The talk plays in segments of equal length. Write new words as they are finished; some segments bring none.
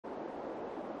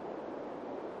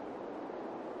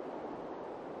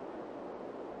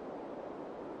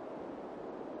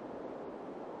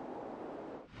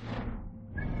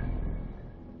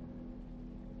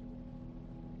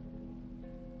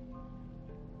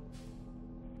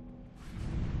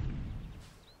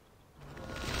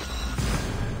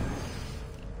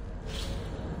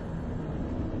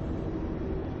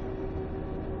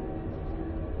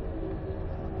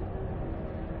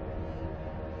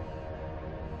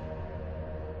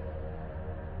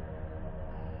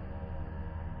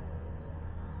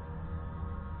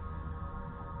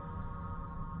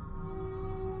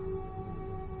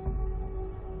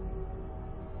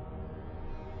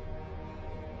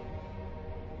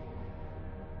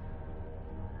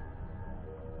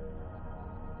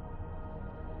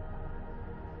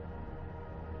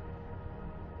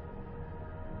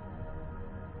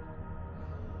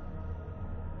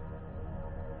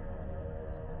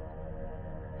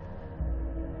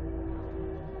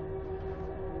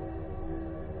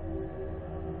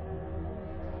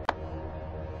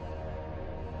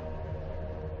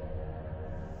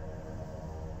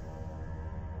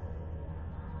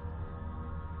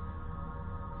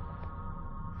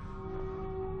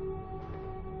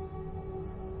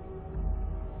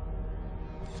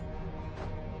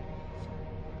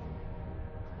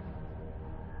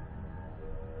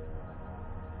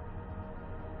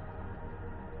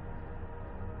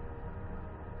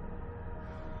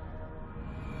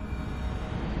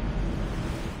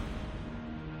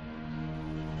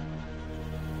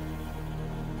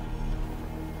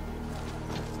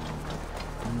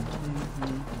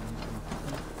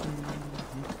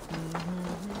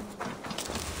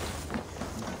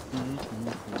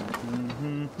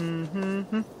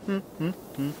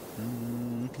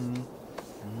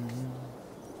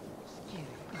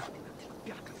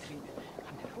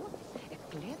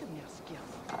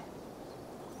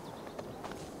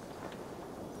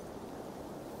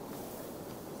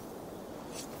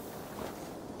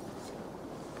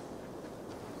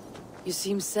You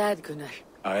seem sad, Gunnar.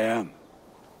 I am.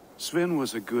 Sven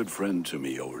was a good friend to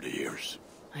me over the years.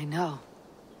 I know.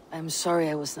 I'm sorry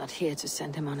I was not here to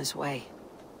send him on his way.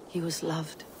 He was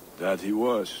loved. That he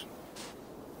was.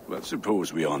 But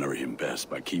suppose we honor him best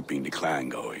by keeping the clan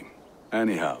going.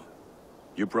 Anyhow,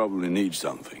 you probably need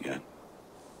something, eh?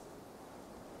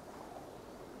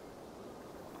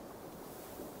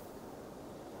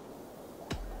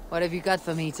 What have you got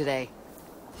for me today?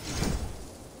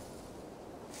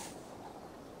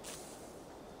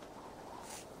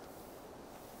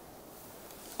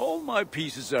 All my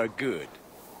pieces are good,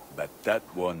 but that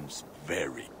one's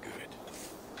very good.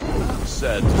 I'm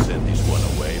sad to send this one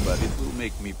away, but it will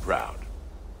make me proud.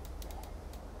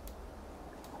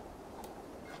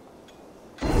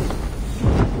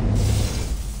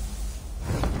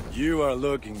 You are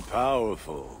looking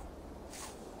powerful.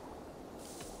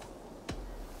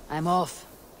 I'm off.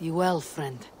 Be well,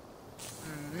 friend.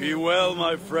 Be well,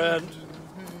 my friend.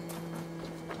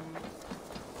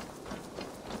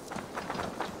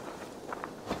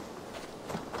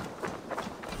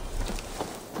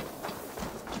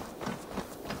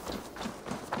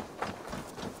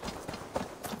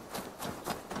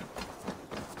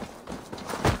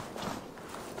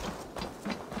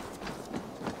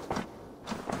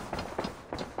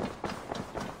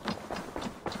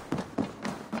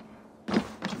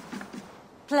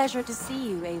 Pleasure to see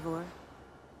you, Eivor.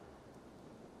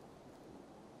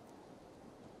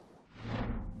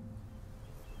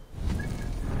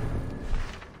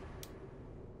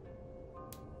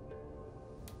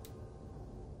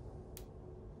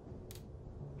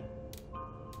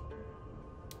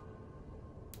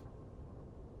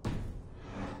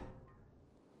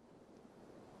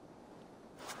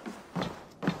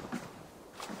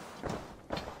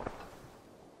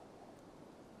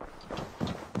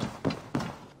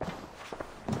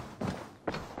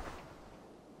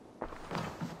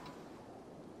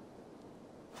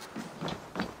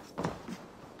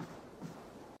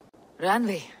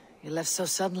 Randvi, you left so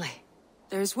suddenly.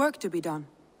 There is work to be done.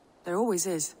 There always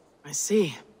is. I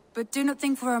see. But do not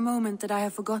think for a moment that I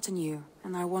have forgotten you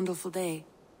and our wonderful day.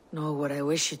 Nor would I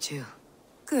wish you to.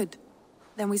 Good.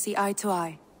 Then we see eye to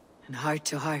eye. And heart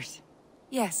to heart.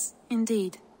 Yes,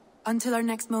 indeed. Until our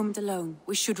next moment alone,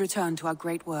 we should return to our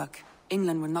great work.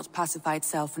 England will not pacify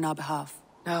itself on our behalf.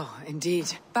 No, indeed.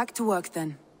 Back to work,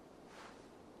 then.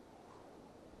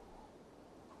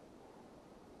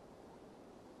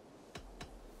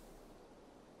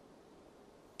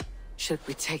 Should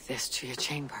we take this to your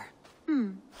chamber?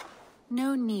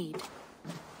 No need.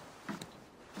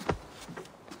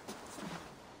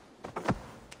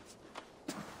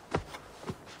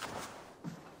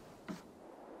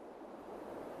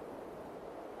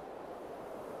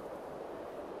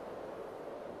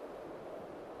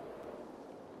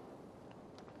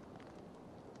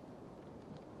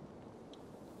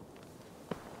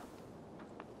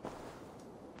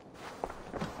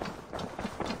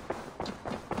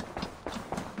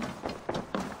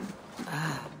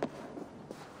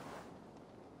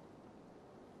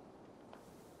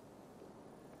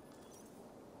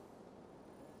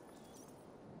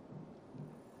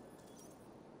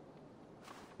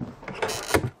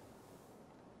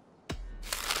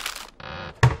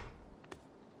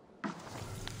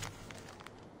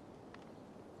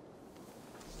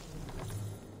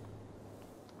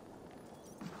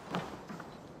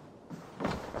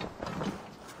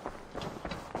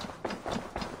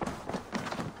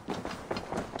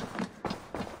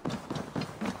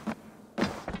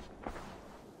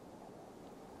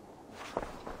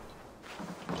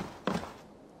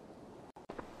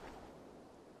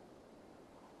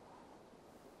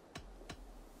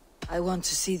 I want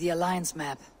to see the Alliance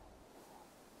map.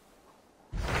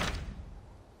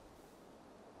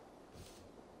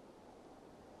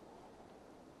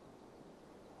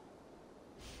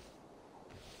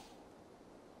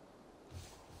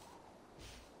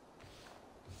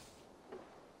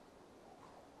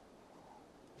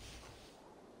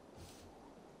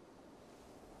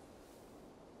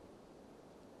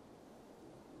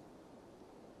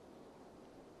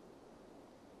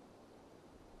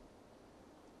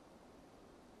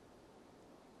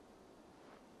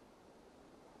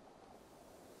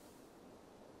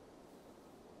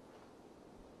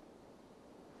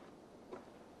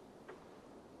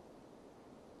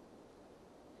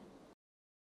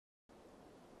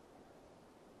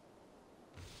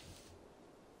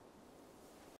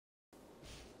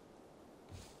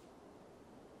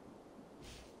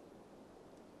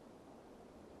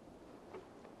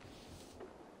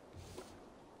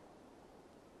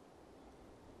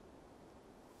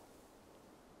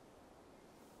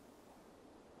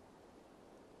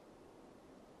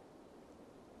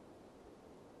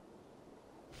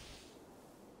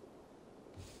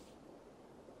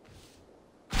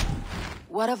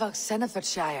 What of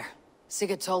Oxenfordshire?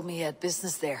 Sigurd told me he had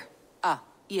business there. Ah,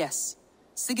 yes.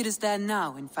 Sigurd is there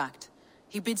now, in fact.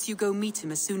 He bids you go meet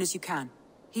him as soon as you can.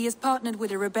 He has partnered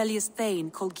with a rebellious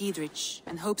Thane called Giedrich,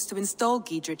 and hopes to install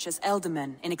Giedrich as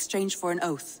Elderman in exchange for an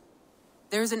oath.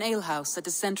 There is an alehouse at the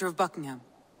center of Buckingham.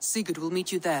 Sigurd will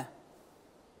meet you there.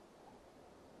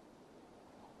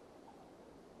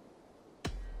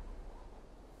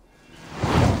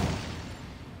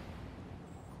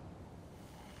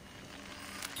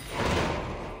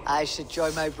 I should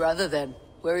join my brother then.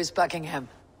 Where is Buckingham?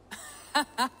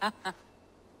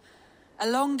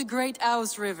 Along the great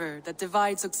Ouse River that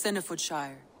divides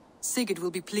Oxenfordshire. Sigurd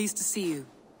will be pleased to see you.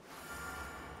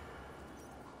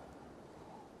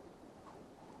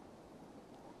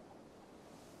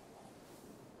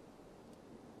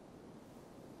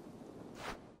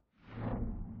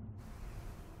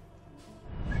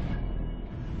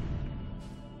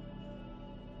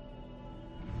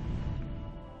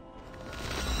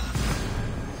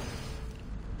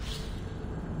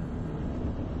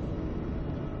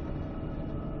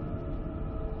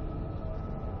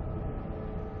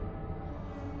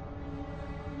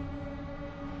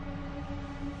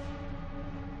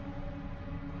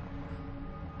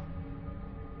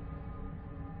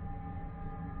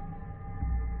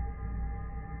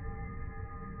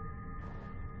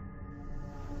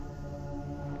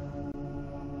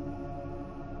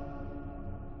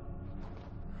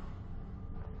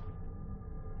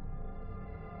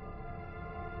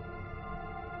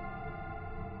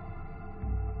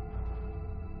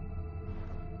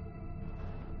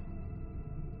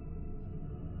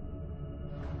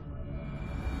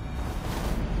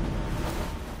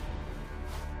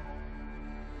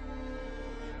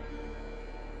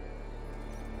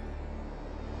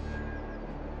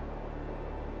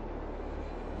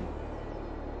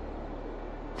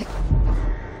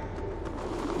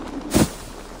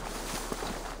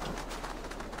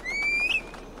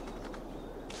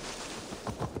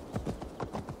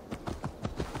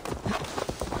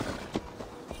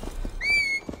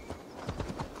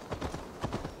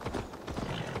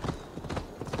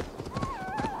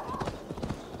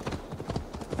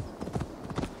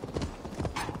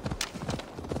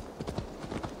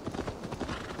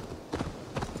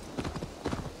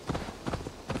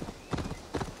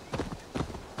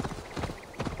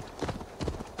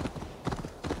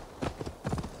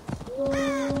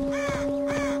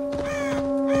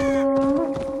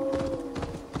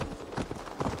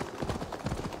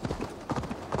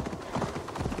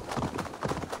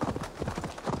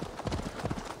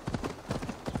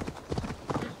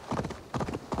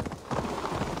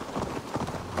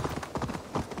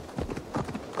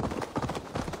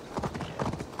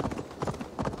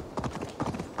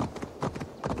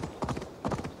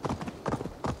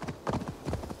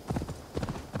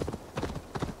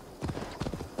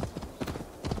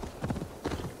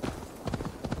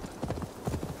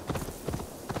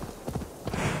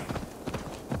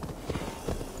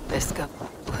 Best go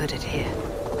put it here.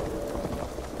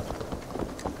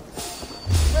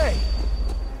 Hey!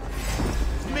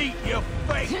 Meet your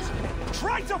fate!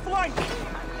 Try to flank!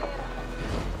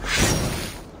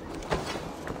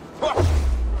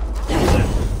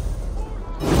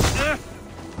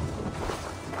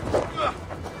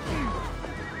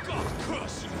 God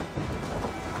curse you!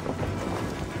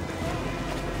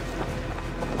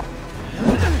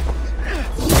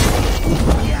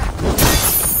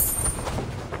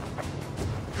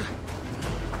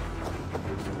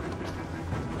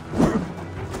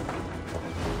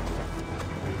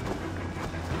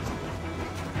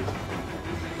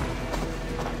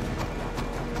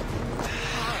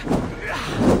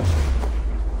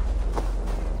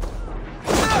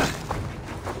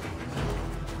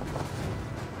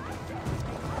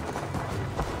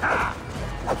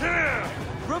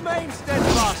 Remain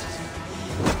steadfast!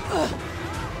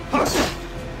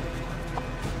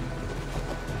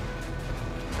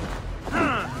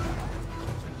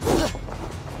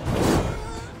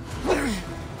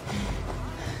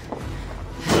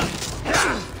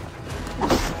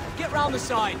 Get round the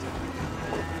side!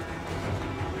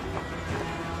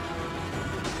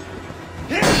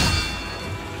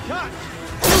 Cut!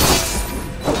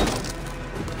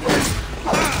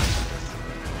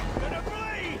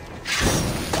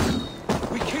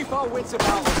 Our wits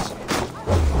about us.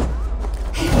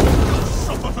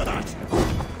 Suffer for that.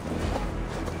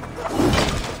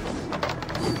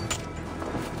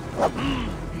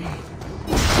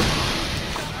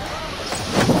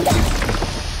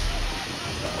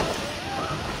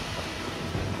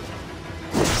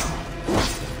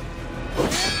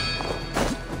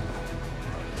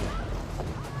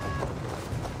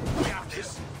 We have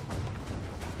this.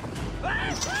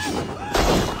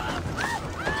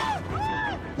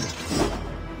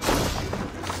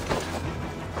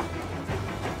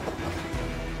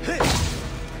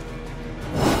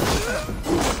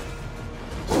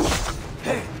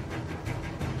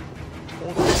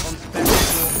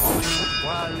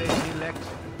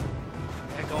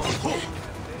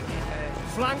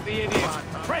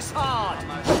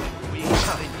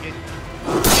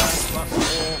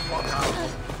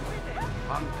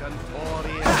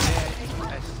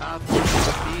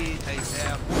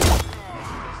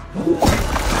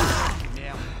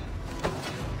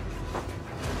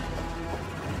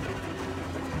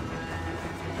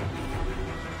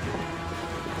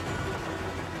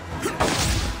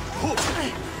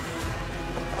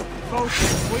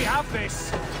 focus. We have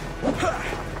this.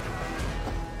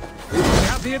 We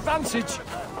have the advantage.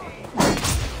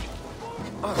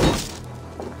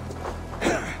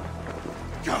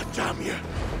 God damn you!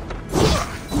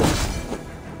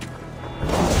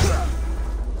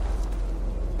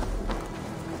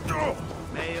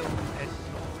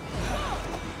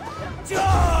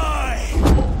 Die!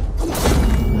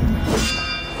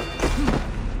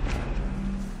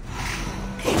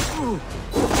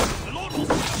 The Lord will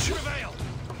prevail.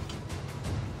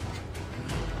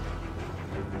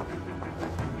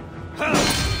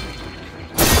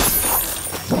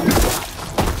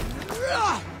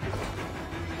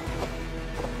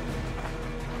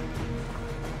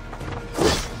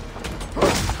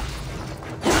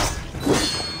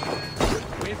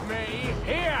 With me,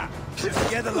 here!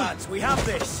 Together, lads, we have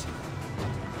this.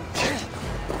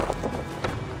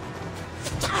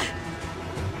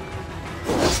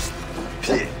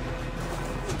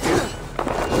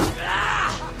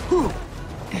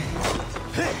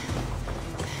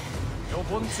 You're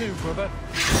 1-2, brother.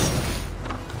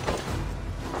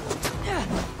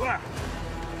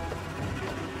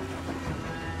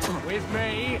 With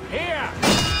me, here!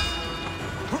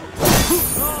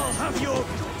 I'll have your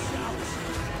guts out.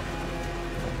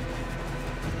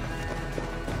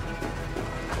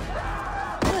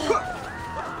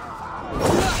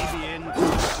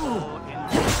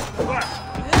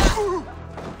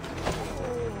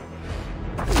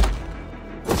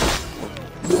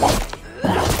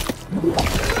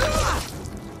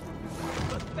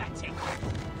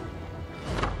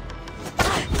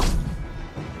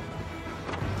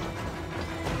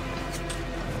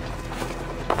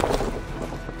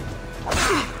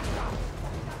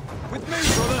 With me,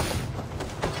 brother!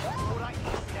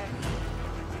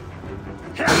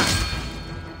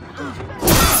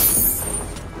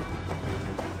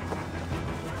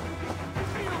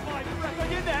 Feel my breath on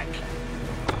your neck!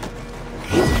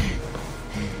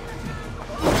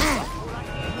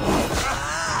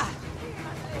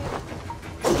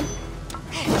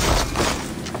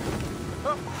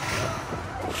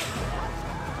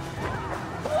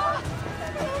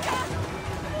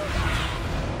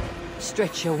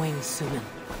 Stretch your wings, Suman.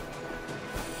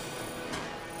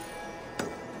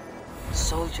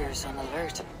 Soldiers on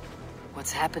alert.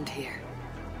 What's happened here?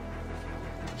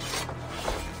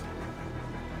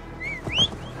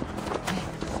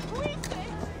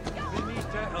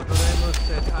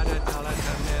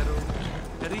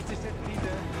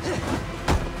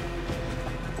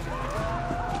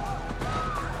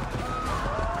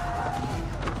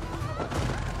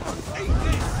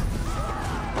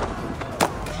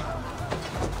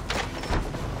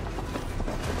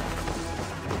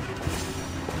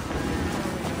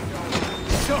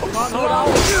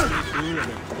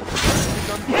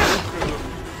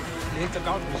 Helt er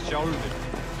godt med skjoldet.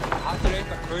 Har du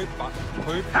ikke at købe?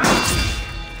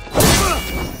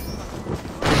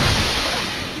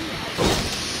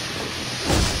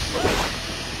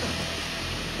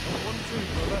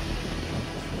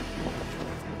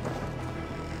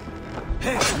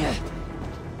 Hey!